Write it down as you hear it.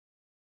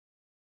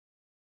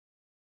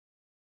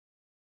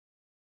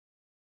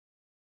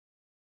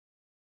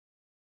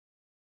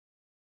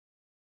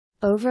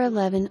Over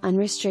 11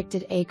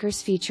 unrestricted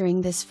acres featuring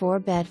this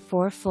 4-bed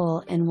 4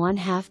 full and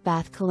 1/2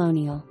 bath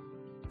colonial.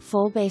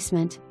 Full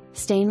basement,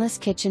 stainless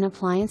kitchen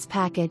appliance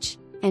package,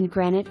 and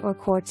granite or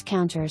quartz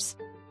counters.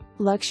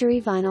 Luxury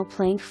vinyl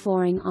plank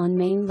flooring on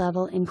main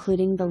level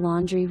including the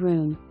laundry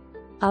room.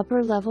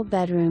 Upper level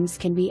bedrooms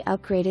can be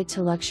upgraded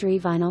to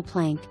luxury vinyl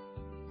plank.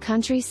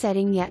 Country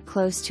setting yet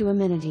close to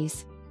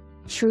amenities.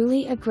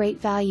 Truly a great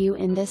value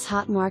in this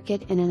hot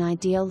market in an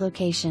ideal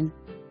location.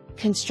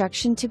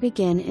 Construction to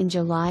begin in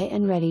July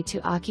and ready to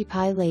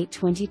occupy late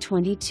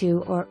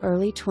 2022 or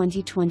early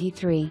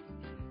 2023.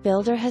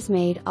 Builder has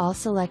made all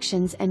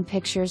selections and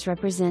pictures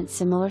represent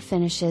similar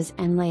finishes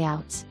and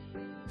layouts.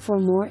 For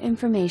more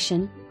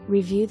information,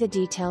 review the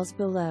details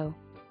below.